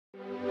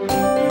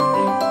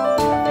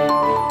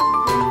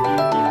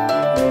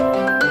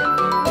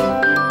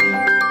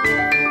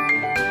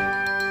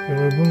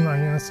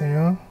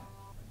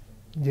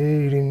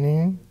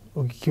Jerinin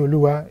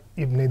Okikioluwa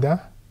Ibnida,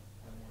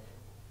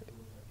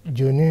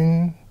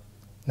 Jonin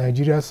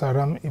Nigeria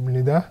Saram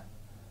Ibnida,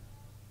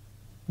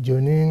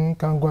 Jonin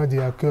Kangwa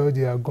Diakeo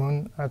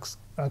Diagon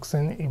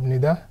Accent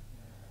Ibnida.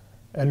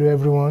 Hello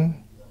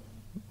everyone,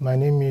 my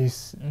name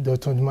is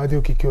Dotun'Odumade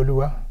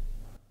Okikioluwa.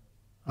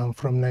 I'm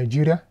from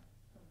Nigeria.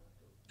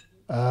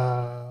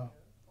 I'm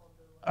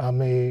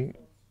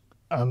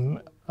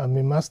a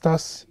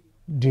master's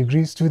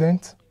degree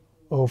student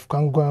of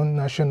Kangwan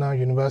National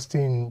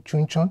University in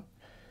Chuncheon.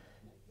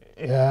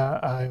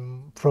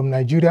 I'm from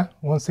Nigeria.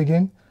 Once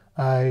again,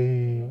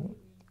 I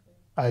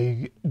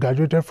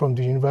graduated from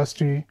the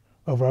University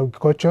of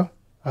Agriculture,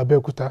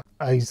 Abeokuta.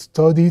 I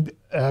studied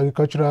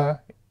agricultural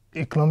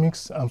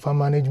economics and farm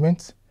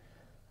management,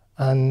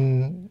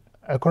 and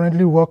I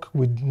currently work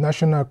with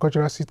National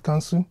Agricultural Seed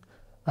Council,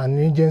 an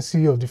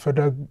agency of the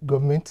federal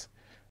government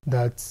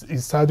that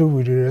is saddled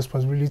with the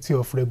responsibility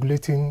of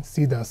regulating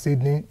seed and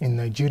seedling in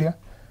Nigeria.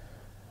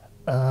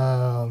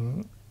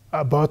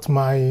 About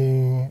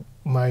my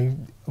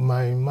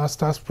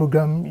master's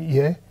program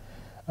here,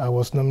 I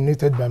was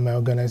nominated by my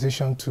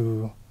organization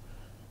to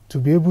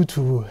be able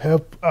to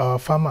help our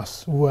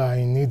farmers who are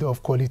in need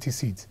of quality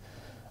seeds.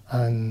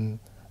 And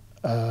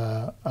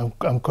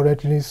I'm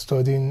currently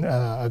studying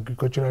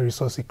agricultural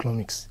resource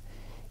economics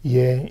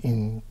here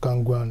in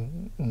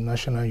Kangwan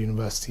National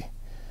University.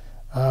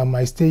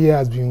 My stay here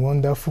has been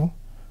wonderful,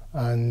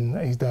 and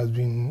it has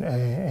been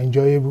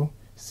enjoyable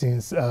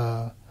since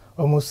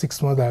almost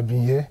 6 months I've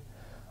been here.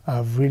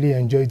 I've really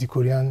enjoyed the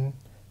Korean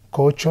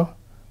culture.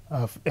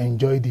 I've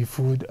enjoyed the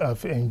food.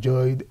 I've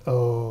enjoyed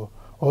all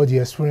the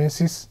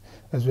experiences,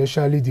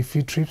 especially the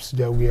field trips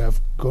that we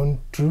have gone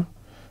through.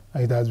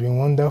 It has been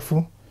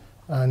wonderful.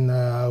 And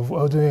I've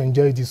also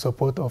enjoyed the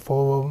support of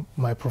all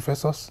my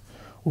professors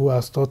who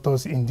have taught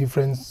us in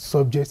different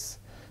subjects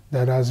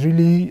that has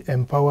really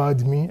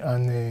empowered me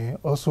and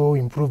also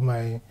improved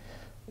my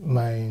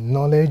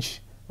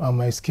knowledge and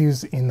my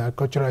skills in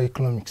agricultural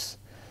economics.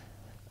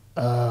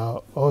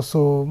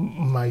 Also,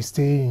 my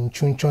stay in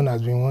Chuncheon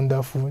has been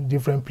wonderful,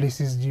 different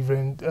places,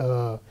 different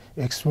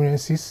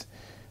experiences,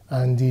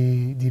 and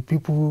the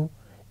people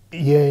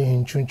here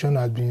in Chuncheon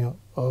have been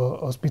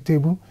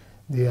hospitable.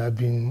 They have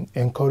been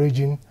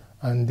encouraging,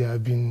 and they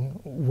have been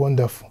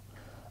wonderful.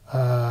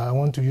 I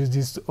want to use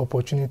this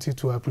opportunity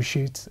to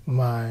appreciate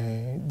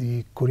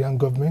the Korean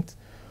government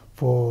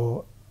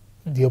for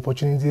the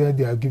opportunity that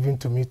they have given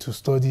to me to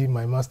study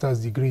my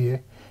master's degree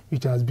here,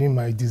 which has been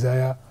my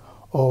desire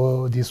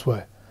all this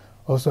while.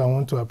 Also, I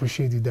want to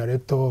appreciate the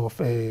director of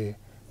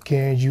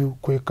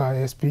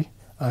KNU-KOICA SP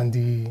and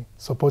the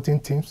supporting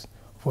teams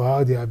for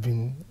how they have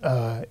been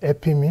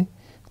helping me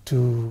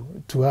to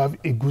have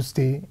a good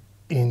stay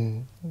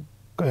in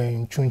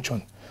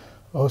Chuncheon.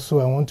 Also,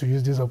 I want to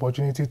use this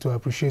opportunity to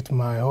appreciate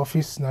my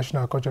office,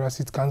 National Agricultural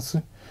Seed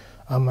Council,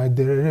 and my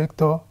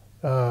director,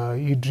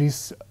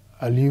 Idris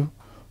Aliu,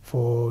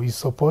 for his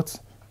support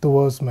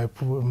towards my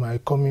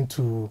coming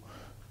to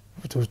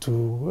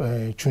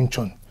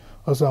Chuncheon.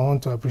 Also, I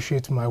want to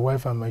appreciate my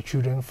wife and my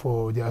children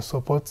for their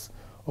support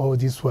all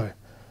this while.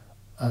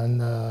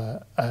 And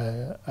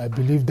I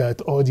believe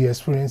that all the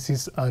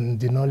experiences and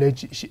the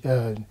knowledge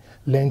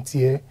learned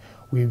here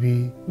will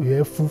be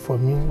helpful for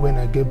me when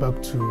I get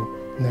back to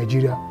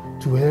Nigeria,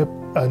 to help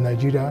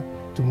Nigeria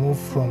to move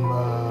from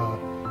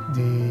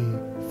the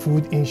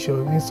food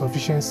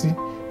insufficiency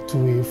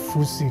to a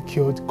food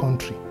secured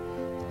country.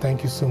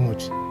 Thank you so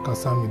much.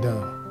 Kasami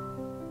Dana.